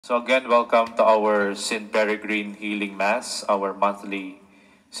So again, welcome to our St. Peregrine Healing Mass, our monthly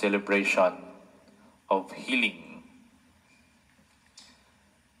celebration of healing.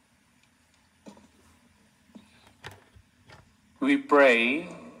 We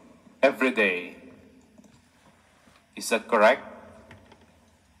pray every day. Is that correct?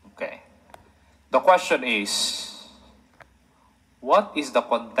 Okay. The question is, what is the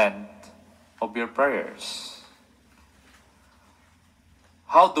content of your prayers?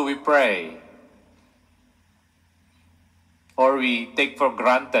 How do we pray? Or we take for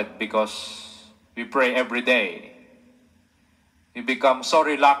granted because we pray every day. We become so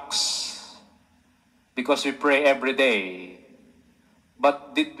relaxed because we pray every day.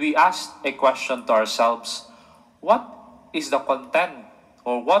 But did we ask a question to ourselves, what is the content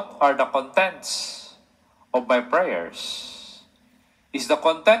or what are the contents of my prayers? Is the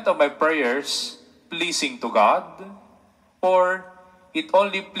content of my prayers pleasing to God or it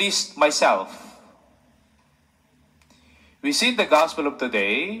only pleased myself? We see in the Gospel of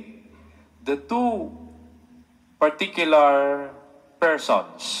today the two particular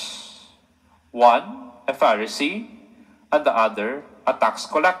persons. One, a Pharisee, and the other, a tax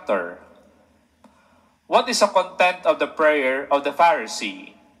collector. What is the content of the prayer of the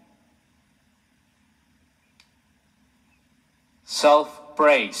Pharisee?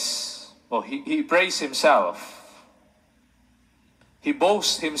 Self-praise. Well, he praised himself. He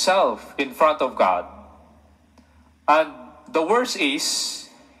boasts himself in front of God. And the worst is,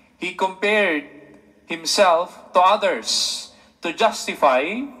 he compared himself to others to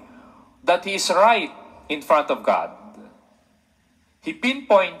justify that he is right in front of God. He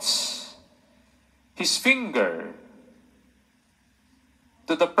pinpoints his finger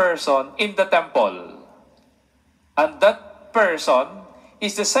to the person in the temple. And that person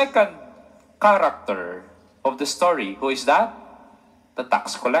is the second character of the story. Who is that? The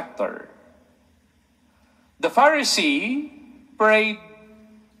tax collector. The Pharisee prayed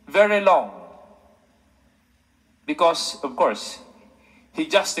very long because, of course, he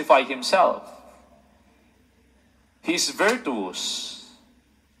justified himself. He is virtuous.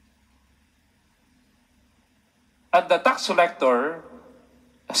 And the tax collector,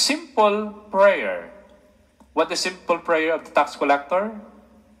 a simple prayer. What is the simple prayer of the tax collector?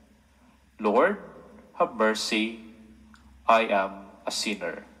 Lord, have mercy, I am a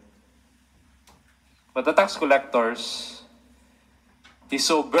sinner. But the tax collectors, he's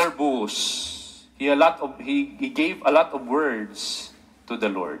so verbose. He gave a lot of words to the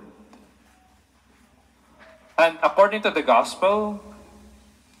Lord. And according to the gospel,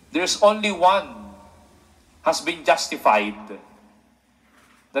 there's only one has been justified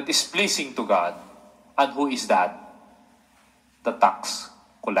that is pleasing to God. And who is that? The tax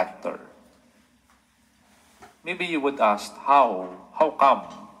collector. Maybe you would ask, how? How come?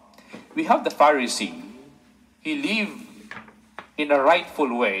 We have the Pharisee. He lived in a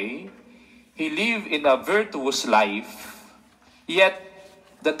rightful way. He lived in a virtuous life. Yet,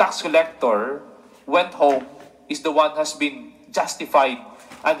 the tax collector went home, is the one has been justified,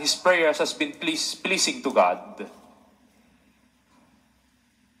 and his prayers has been pleasing to God.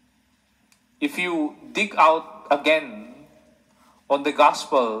 If you dig out again on the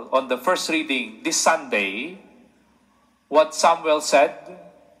gospel, on the first reading this Sunday, what Samuel said,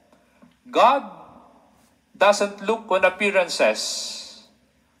 God doesn't look on appearances,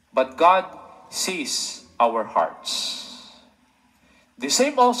 but God sees our hearts. The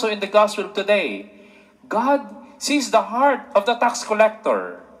same also in the gospel today. God sees the heart of the tax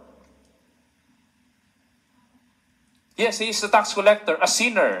collector. Yes, he is the tax collector, a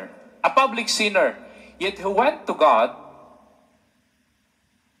sinner, a public sinner. Yet he went to God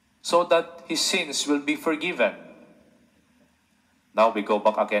so that his sins will be forgiven. Now we go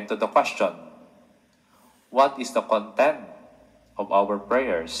back again to the question. What is the content of our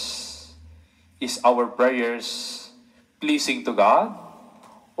prayers? Is our prayers pleasing to God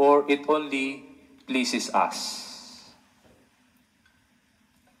or it only pleases us?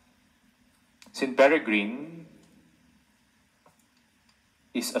 St. Peregrine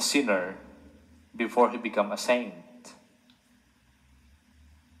is a sinner before he became a saint.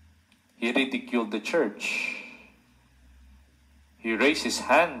 He ridiculed the church. He raised his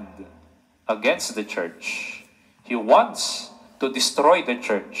hand against the church. He wants to destroy the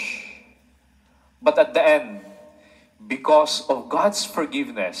church. But at the end, because of God's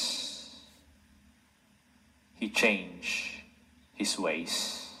forgiveness, he changed his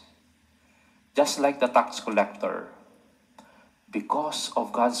ways. Just like the tax collector, because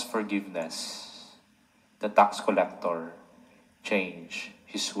of God's forgiveness, the tax collector changed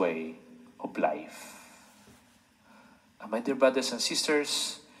his way of life. My dear brothers and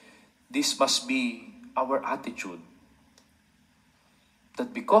sisters, This must be our attitude.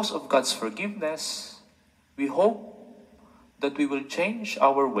 That because of God's forgiveness, we hope that we will change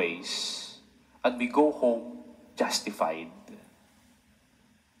our ways and we go home justified.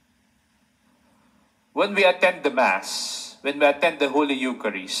 When we attend the Mass, when we attend the Holy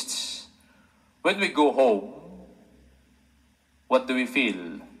Eucharist, when we go home, what do we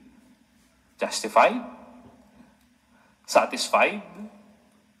feel? Justified? Satisfied?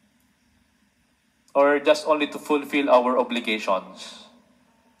 Or just only to fulfill our obligations?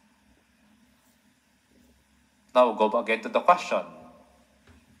 Now, go again to the question.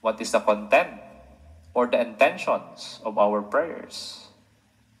 What is the content or the intentions of our prayers?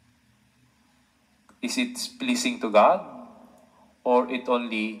 Is it pleasing to God or it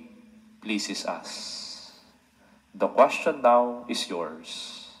only pleases us? The question now is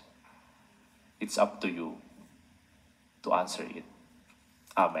yours. It's up to you to answer it.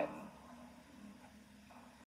 Amen.